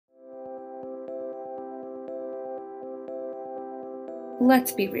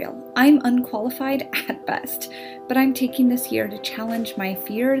Let's be real, I'm unqualified at best, but I'm taking this year to challenge my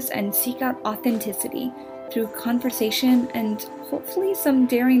fears and seek out authenticity through conversation and hopefully some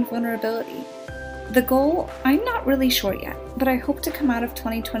daring vulnerability. The goal, I'm not really sure yet, but I hope to come out of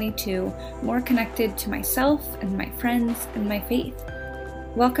 2022 more connected to myself and my friends and my faith.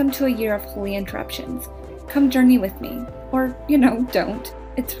 Welcome to a year of holy interruptions. Come journey with me, or, don't.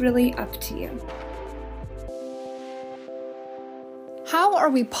 It's really up to you. How are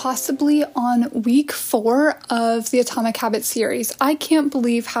we possibly on week 4 of the Atomic Habits series? I can't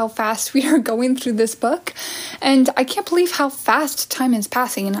believe how fast we are going through this book, and I can't believe how fast time is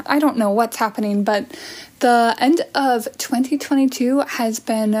passing. I don't know what's happening, but the end of 2022 has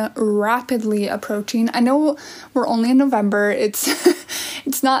been rapidly approaching. I know we're only in November. It's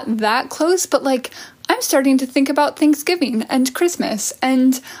it's not that close, but I'm starting to think about Thanksgiving and Christmas,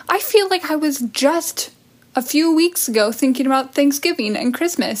 and I feel like I was just a few weeks ago thinking about Thanksgiving and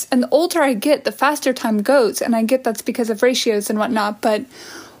Christmas, and the older I get, the faster time goes, and I get that's because of ratios and whatnot, but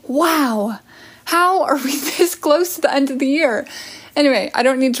wow, how are we this close to the end of the year? Anyway, I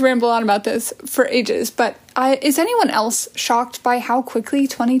don't need to ramble on about this for ages, but is anyone else shocked by how quickly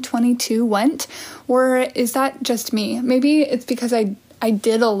 2022 went, or is that just me? Maybe it's because I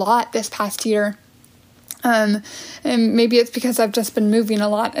did a lot this past year, and maybe it's because I've just been moving a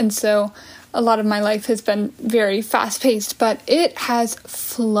lot, and so a lot of my life has been very fast-paced, but it has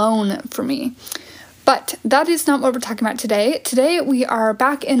flown for me. But that is not what we're talking about today. Today we are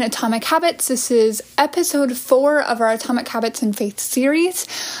back in Atomic Habits. This is episode 4 of our Atomic Habits and Faith series,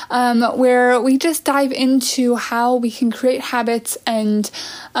 where we just dive into how we can create habits and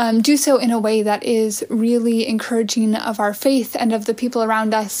do so in a way that is really encouraging of our faith and of the people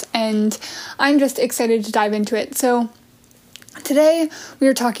around us. And I'm just excited to dive into it. So today, we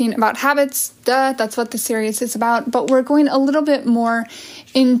are talking about habits. That's what the series is about, but we're going a little bit more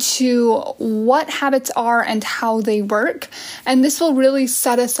into what habits are and how they work, and this will really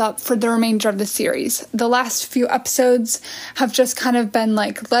set us up for the remainder of the series. The last few episodes have just kind of been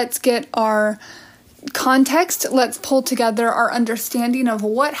let's get our context, let's pull together our understanding of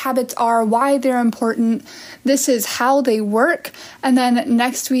what habits are, why they're important, this is how they work, and then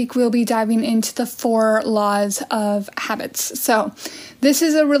next week we'll be diving into the 4 laws of habits. So this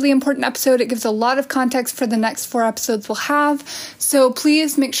is a really important episode. It gives a lot of context for the next 4 episodes we'll have, so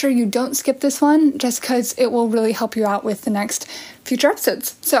please make sure you don't skip this one, just because it will really help you out with the next future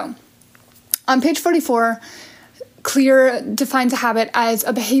episodes. So on page 44, Clear defines a habit as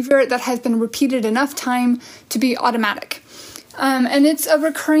a behavior that has been repeated enough time to be automatic. And it's a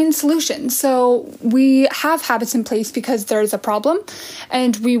recurring solution. So we have habits in place because there's a problem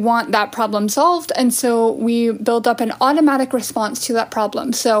and we want that problem solved. And so we build up an automatic response to that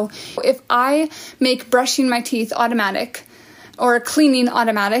problem. So if I make brushing my teeth automatic, or cleaning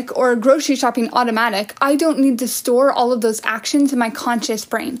automatic, or grocery shopping automatic, I don't need to store all of those actions in my conscious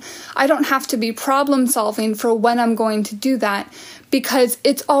brain. I don't have to be problem solving for when I'm going to do that because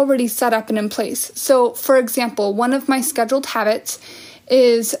it's already set up and in place. So, for example, one of my scheduled habits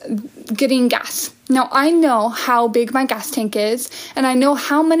is getting gas. Now, I know how big my gas tank is, and I know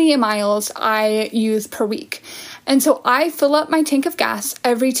how many miles I use per week. And so I fill up my tank of gas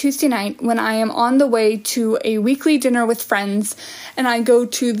every Tuesday night when I am on the way to a weekly dinner with friends, and I go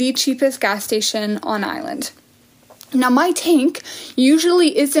to the cheapest gas station on island. Now, my tank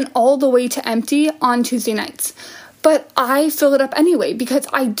usually isn't all the way to empty on Tuesday nights, but I fill it up anyway because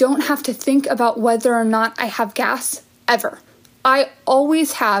I don't have to think about whether or not I have gas ever. I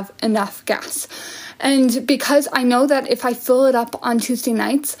always have enough gas. And because I know that if I fill it up on Tuesday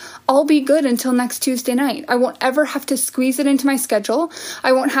nights, I'll be good until next Tuesday night. I won't ever have to squeeze it into my schedule.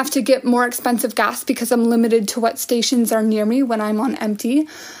 I won't have to get more expensive gas because I'm limited to what stations are near me when I'm on empty.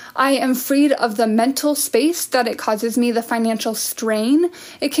 I am freed of the mental space that it causes me, the financial strain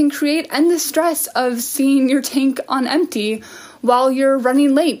it can create, and the stress of seeing your tank on empty while you're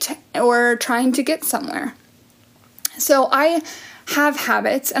running late or trying to get somewhere. So I have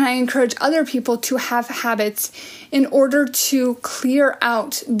habits, and I encourage other people to have habits in order to clear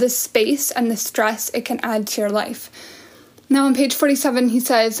out the space and the stress it can add to your life. Now on page 47, he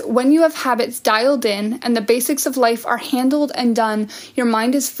says, when you have habits dialed in and the basics of life are handled and done, your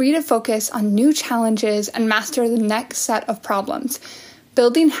mind is free to focus on new challenges and master the next set of problems.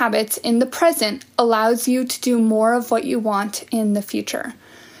 Building habits in the present allows you to do more of what you want in the future.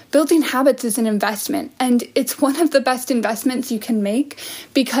 building habits is an investment, and it's one of the best investments you can make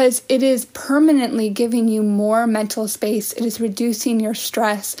because it is permanently giving you more mental space. It is reducing your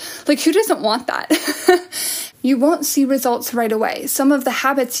stress. Like, who doesn't want that? You won't see results right away. Some of the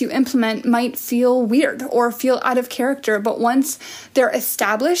habits you implement might feel weird or feel out of character, but once they're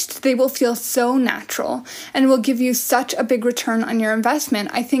established, they will feel so natural and will give you such a big return on your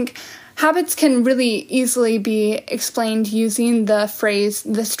investment. I think habits can really easily be explained using the phrase,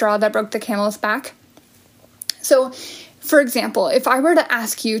 the straw that broke the camel's back. So, for example, if I were to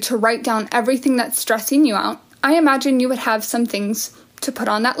ask you to write down everything that's stressing you out, I imagine you would have some things to put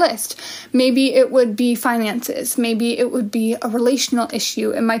on that list. Maybe it would be finances. Maybe it would be a relational issue.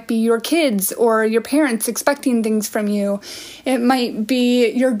 It might be your kids or your parents expecting things from you. It might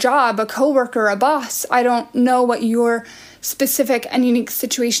be your job, a coworker, a boss. I don't know what your specific and unique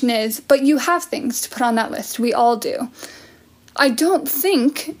situation is, but you have things to put on that list. We all do. I don't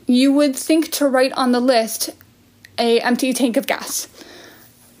think you would think to write on the list an empty tank of gas.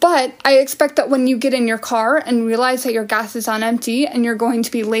 But I expect that when you get in your car and realize that your gas is on empty and you're going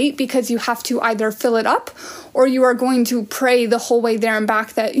to be late because you have to either fill it up or you are going to pray the whole way there and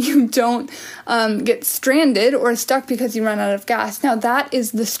back that you don't get stranded or stuck because you run out of gas. Now that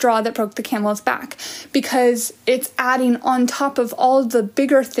is the straw that broke the camel's back because it's adding on top of all the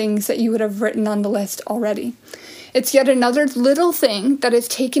bigger things that you would have written on the list already. It's yet another little thing that is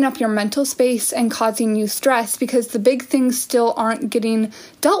taking up your mental space and causing you stress because the big things still aren't getting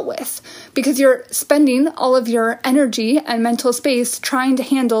dealt with because you're spending all of your energy and mental space trying to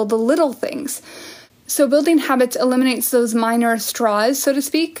handle the little things. So building habits eliminates those minor straws, so to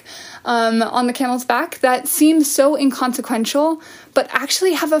speak, on the camel's back that seem so inconsequential, but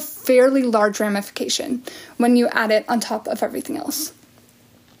actually have a fairly large ramification when you add it on top of everything else.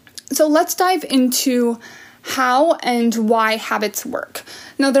 So let's dive into how and why habits work.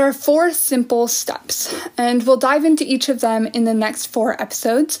 Now, there are 4 simple steps, and we'll dive into each of them in the next 4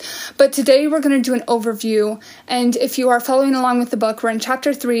 episodes. But today we're going to do an overview, and if you are following along with the book, we're in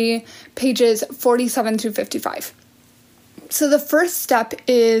chapter 3, pages 47 through 55. So the first step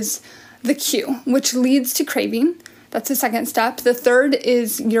is the cue, which leads to craving. That's the second step. The third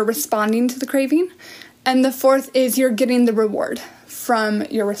is you're responding to the craving, and the fourth is you're getting the reward from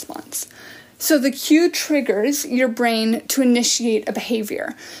your response. So the cue triggers your brain to initiate a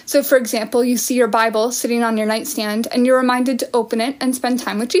behavior. So for example, you see your Bible sitting on your nightstand and you're reminded to open it and spend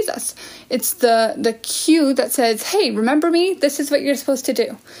time with Jesus. It's the cue that says, hey, remember me? This is what you're supposed to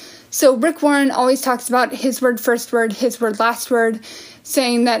do. So Rick Warren always talks about his word first word, his word last word,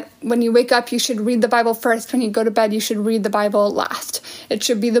 saying that when you wake up, you should read the Bible first. When you go to bed, you should read the Bible last. It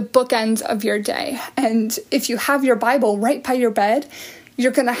should be the bookends of your day. And if you have your Bible right by your bed,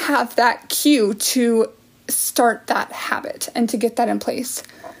 you're going to have that cue to start that habit and to get that in place.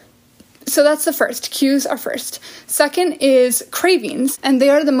 So that's the first. Cues are first. Second is cravings, and they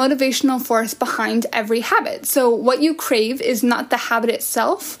are the motivational force behind every habit. So what you crave is not the habit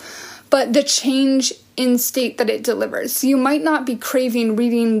itself, but the change in state that it delivers. You might not be craving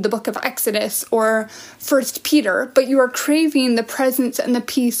reading the book of Exodus or 1 Peter, but you are craving the presence and the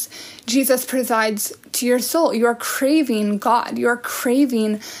peace Jesus provides to your soul. You are craving God. You are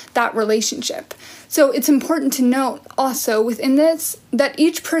craving that relationship. So it's important to note also within this that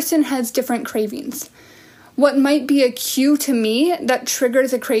each person has different cravings. What might be a cue to me that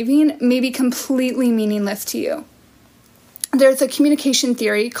triggers a craving may be completely meaningless to you. There's a communication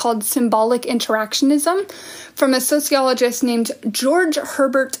theory called symbolic interactionism from a sociologist named George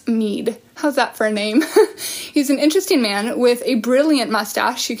Herbert Mead. How's that for a name? He's an interesting man with a brilliant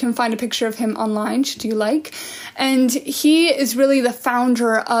mustache. You can find a picture of him online, should you like. And he is really the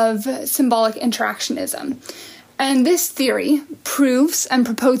founder of symbolic interactionism. And this theory proves and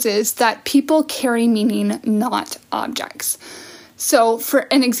proposes that people carry meaning, not objects. So for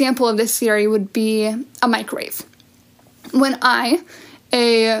an example of this theory would be a microwave. When I,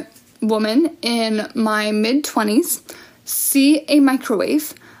 a woman in my mid-20s, see a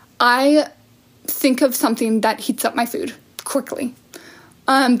microwave, I think of something that heats up my food quickly.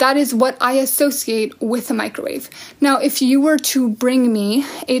 That is what I associate with a microwave. Now, if you were to bring me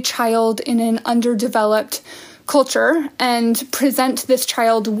a child in an underdeveloped culture and present this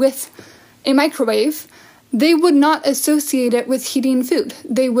child with a microwave, they would not associate it with heating food.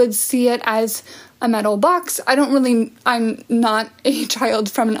 They would see it as a metal box. I'm not a child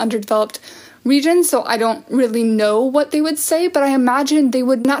from an underdeveloped region, so I don't really know what they would say, but I imagine they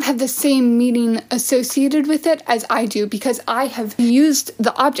would not have the same meaning associated with it as I do, because I have used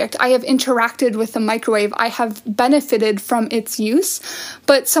the object. I have interacted with the microwave. I have benefited from its use,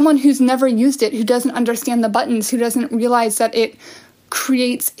 but someone who's never used it, who doesn't understand the buttons, who doesn't realize that it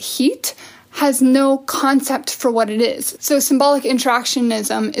creates heat has no concept for what it is. So symbolic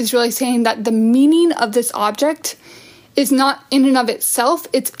interactionism is really saying that the meaning of this object is not in and of itself,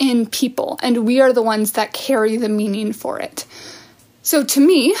 it's in people, and we are the ones that carry the meaning for it. So to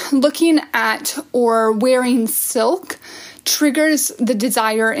me, looking at or wearing silk triggers the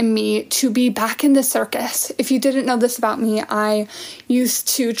desire in me to be back in the circus. If you didn't know this about me, I used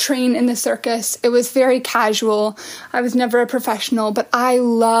to train in the circus. It was very casual. I was never a professional, but I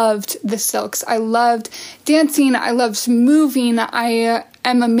loved the silks. I loved dancing. I loved moving. I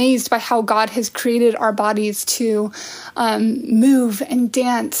am amazed by how God has created our bodies to move and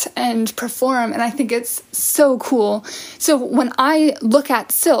dance and perform. And I think it's so cool. So when I look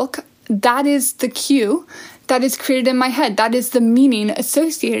at silk, that is the cue that is created in my head. That is the meaning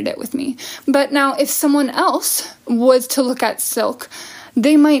associated with me. But now if someone else was to look at silk,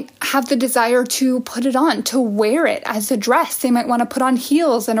 they might have the desire to put it on, to wear it as a dress. They might want to put on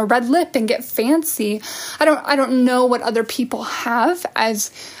heels and a red lip and get fancy. I don't know what other people have as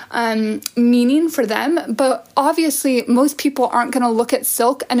meaning for them, but obviously most people aren't going to look at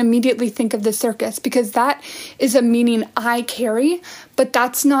silk and immediately think of the circus, because that is a meaning I carry, but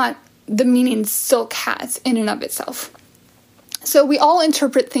that's not the meaning silk has in and of itself. So we all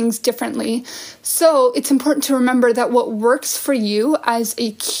interpret things differently. So it's important to remember that what works for you as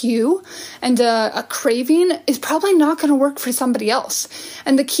a cue and a craving is probably not going to work for somebody else.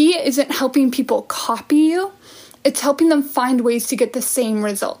 And the key isn't helping people copy you. It's helping them find ways to get the same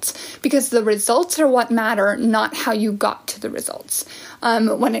results, because the results are what matter, not how you got to the results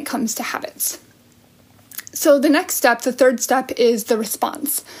when it comes to habits. So the next step, the third step, is the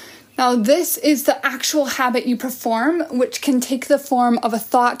response. Now, this is the actual habit you perform, which can take the form of a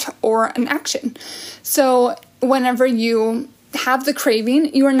thought or an action. So whenever you have the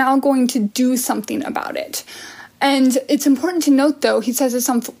craving, you are now going to do something about it. And it's important to note, though, he says this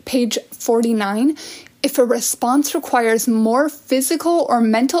on page 49, if a response requires more physical or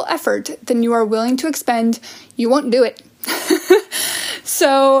mental effort than you are willing to expend, you won't do it.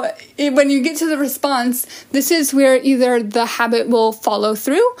 So when you get to the response, this is where either the habit will follow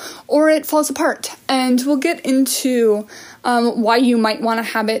through or it falls apart. And we'll get into why you might want a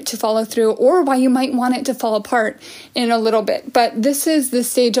habit to follow through or why you might want it to fall apart in a little bit. But this is the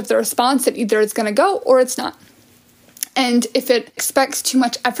stage of the response that either it's going to go or it's not. And if it expects too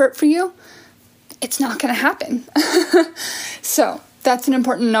much effort for you, it's not going to happen. So that's an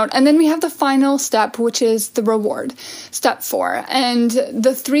important note. And then we have the final step, which is the reward, step 4. And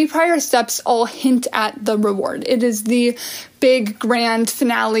the 3 prior steps all hint at the reward. It is the big grand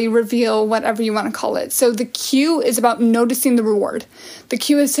finale reveal, whatever you want to call it. So the cue is about noticing the reward. The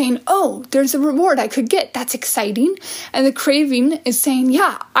cue is saying, oh, there's a reward I could get. That's exciting. And the craving is saying,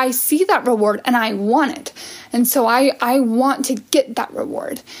 yeah, I see that reward and I want it. And so I want to get that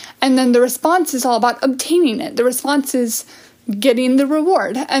reward. And then the response is all about obtaining it. The response is getting the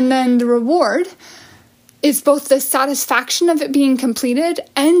reward. And then the reward is both the satisfaction of it being completed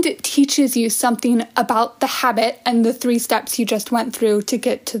and it teaches you something about the habit and the 3 steps you just went through to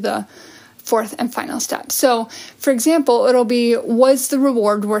get to the 4th and final step. So, for example, it'll be, was the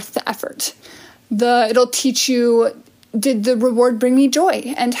reward worth the effort? It'll teach you, did the reward bring me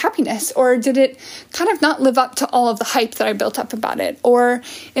joy and happiness? Or did it kind of not live up to all of the hype that I built up about it? Or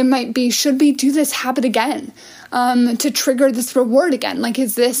it might be, should we do this habit again? To trigger this reward again? Like,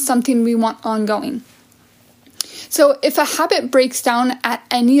 is this something we want ongoing? So if a habit breaks down at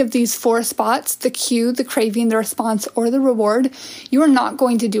any of these 4 spots, the cue, the craving, the response, or the reward, you are not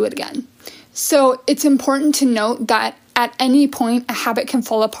going to do it again. So it's important to note that at any point, a habit can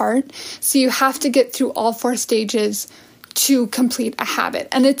fall apart. So you have to get through all 4 stages to complete a habit.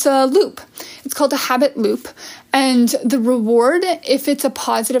 And it's a loop. It's called a habit loop. And the reward, if it's a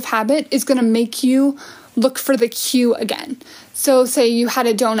positive habit, is going to make you look for the cue again. So say you had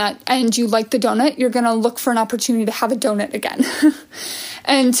a donut and you like the donut, you're going to look for an opportunity to have a donut again.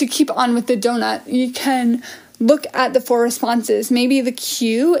 And to keep on with the donut, you can look at the 4 responses. Maybe the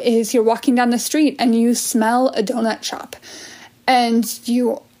cue is you're walking down the street and you smell a donut shop. And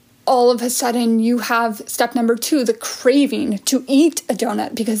all of a sudden you have step number 2, the craving to eat a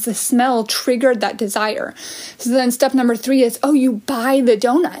donut because the smell triggered that desire. So then step number 3 is, you buy the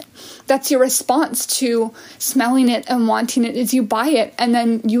donut. That's your response to smelling it and wanting it, is you buy it and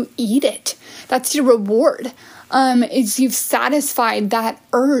then you eat it. That's your reward. Is you've satisfied that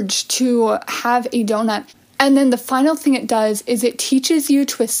urge to have a donut. And then the final thing it does is it teaches you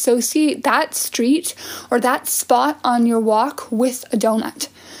to associate that street or that spot on your walk with a donut.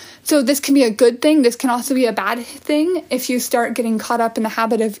 So this can be a good thing. This can also be a bad thing. If you start getting caught up in the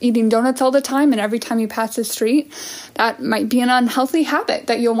habit of eating donuts all the time and every time you pass the street, that might be an unhealthy habit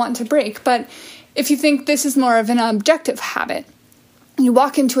that you'll want to break. But if you think this is more of an objective habit, you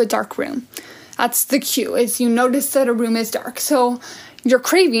walk into a dark room. That's the cue, is you notice that a room is dark. So your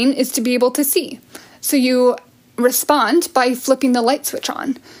craving is to be able to see. So you respond by flipping the light switch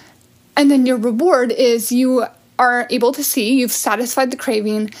on. And then your reward is you are able to see, you've satisfied the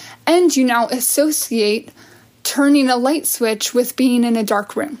craving, and you now associate turning a light switch with being in a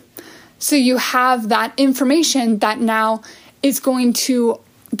dark room. So you have that information that now is going to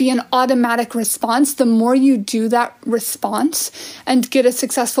be an automatic response. The more you do that response and get a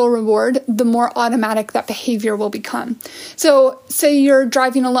successful reward, the more automatic that behavior will become. So say you're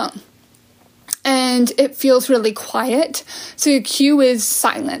driving alone and it feels really quiet. So your cue is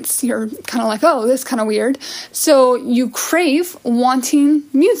silence. You're kind of like, oh, this is kind of weird. So you crave wanting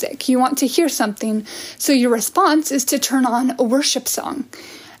music. You want to hear something. So your response is to turn on a worship song.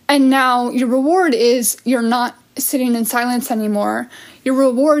 And now your reward is you're not sitting in silence anymore. Your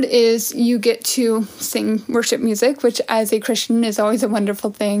reward is you get to sing worship music, which as a Christian is always a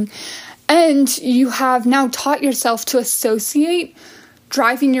wonderful thing. And you have now taught yourself to associate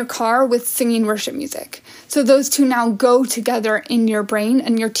driving your car with singing worship music. So those two now go together in your brain,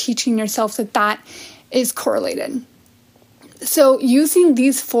 and you're teaching yourself that that is correlated. So using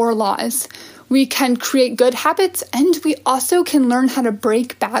these 4 laws, we can create good habits, and we also can learn how to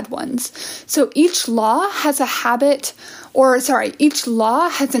break bad ones. So each law has each law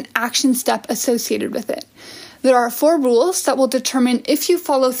has an action step associated with it. There are 4 rules that will determine if you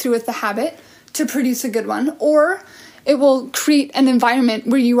follow through with the habit to produce a good one, or it will create an environment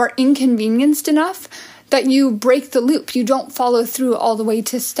where you are inconvenienced enough that you break the loop. You don't follow through all the way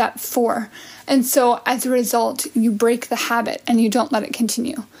to step 4. And so as a result, you break the habit and you don't let it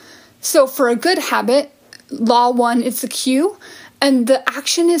continue. So for a good habit, law 1 is the cue, and the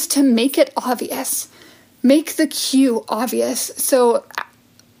action is to make it obvious. Make the cue obvious. So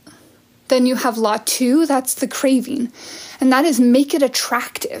then you have law 2, that's the craving, and that is make it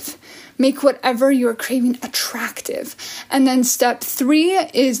attractive. Make whatever you're craving attractive. And then step 3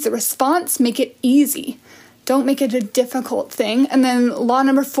 is the response, make it easy. Don't make it a difficult thing. And then law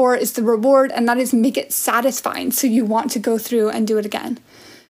number 4 is the reward, and that is make it satisfying so you want to go through and do it again.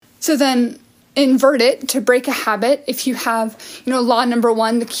 So then invert it to break a habit. If you have, law number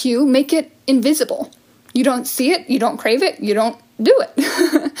 1, the cue, make it invisible. You don't see it, you don't crave it, you don't do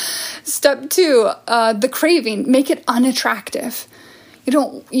it. Step 2, the craving, make it unattractive. You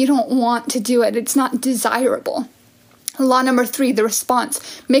don't want to do it. It's not desirable. Law number 3, the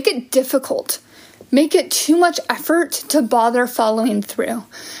response, make it difficult. Make it too much effort to bother following through.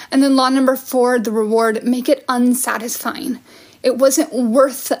 And then law number 4, the reward, make it unsatisfying. It wasn't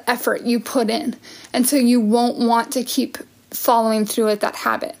worth the effort you put in. And so you won't want to keep following through with that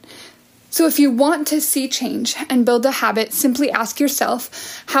habit. So if you want to see change and build a habit, simply ask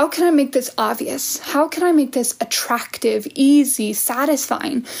yourself, how can I make this obvious? How can I make this attractive, easy,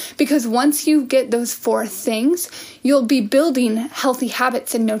 satisfying? Because once you get those 4 things, you'll be building healthy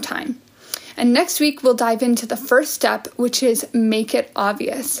habits in no time. And next week, we'll dive into the first step, which is make it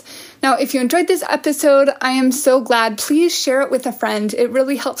obvious. Now, if you enjoyed this episode, I am so glad. Please share it with a friend. It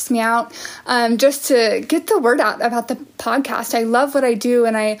really helps me out just to get the word out about the podcast. I love what I do,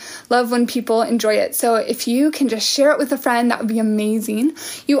 and I love when people enjoy it. So if you can just share it with a friend, that would be amazing.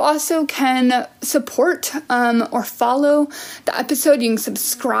 You also can support or follow the episode. You can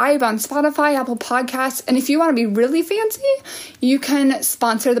subscribe on Spotify, Apple Podcasts, and if you want to be really fancy, you can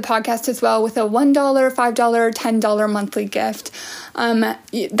sponsor the podcast as well with a $1, $5, $10 monthly gift.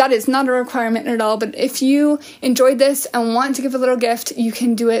 That is not a requirement at all, but if you enjoyed this and want to give a little gift, you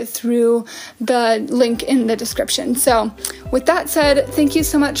can do it through the link in the description. So with that said, thank you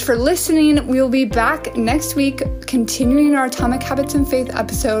so much for listening. We will be back next week, continuing our Atomic Habits and Faith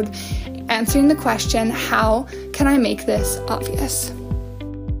episode, answering the question, how can I make this obvious?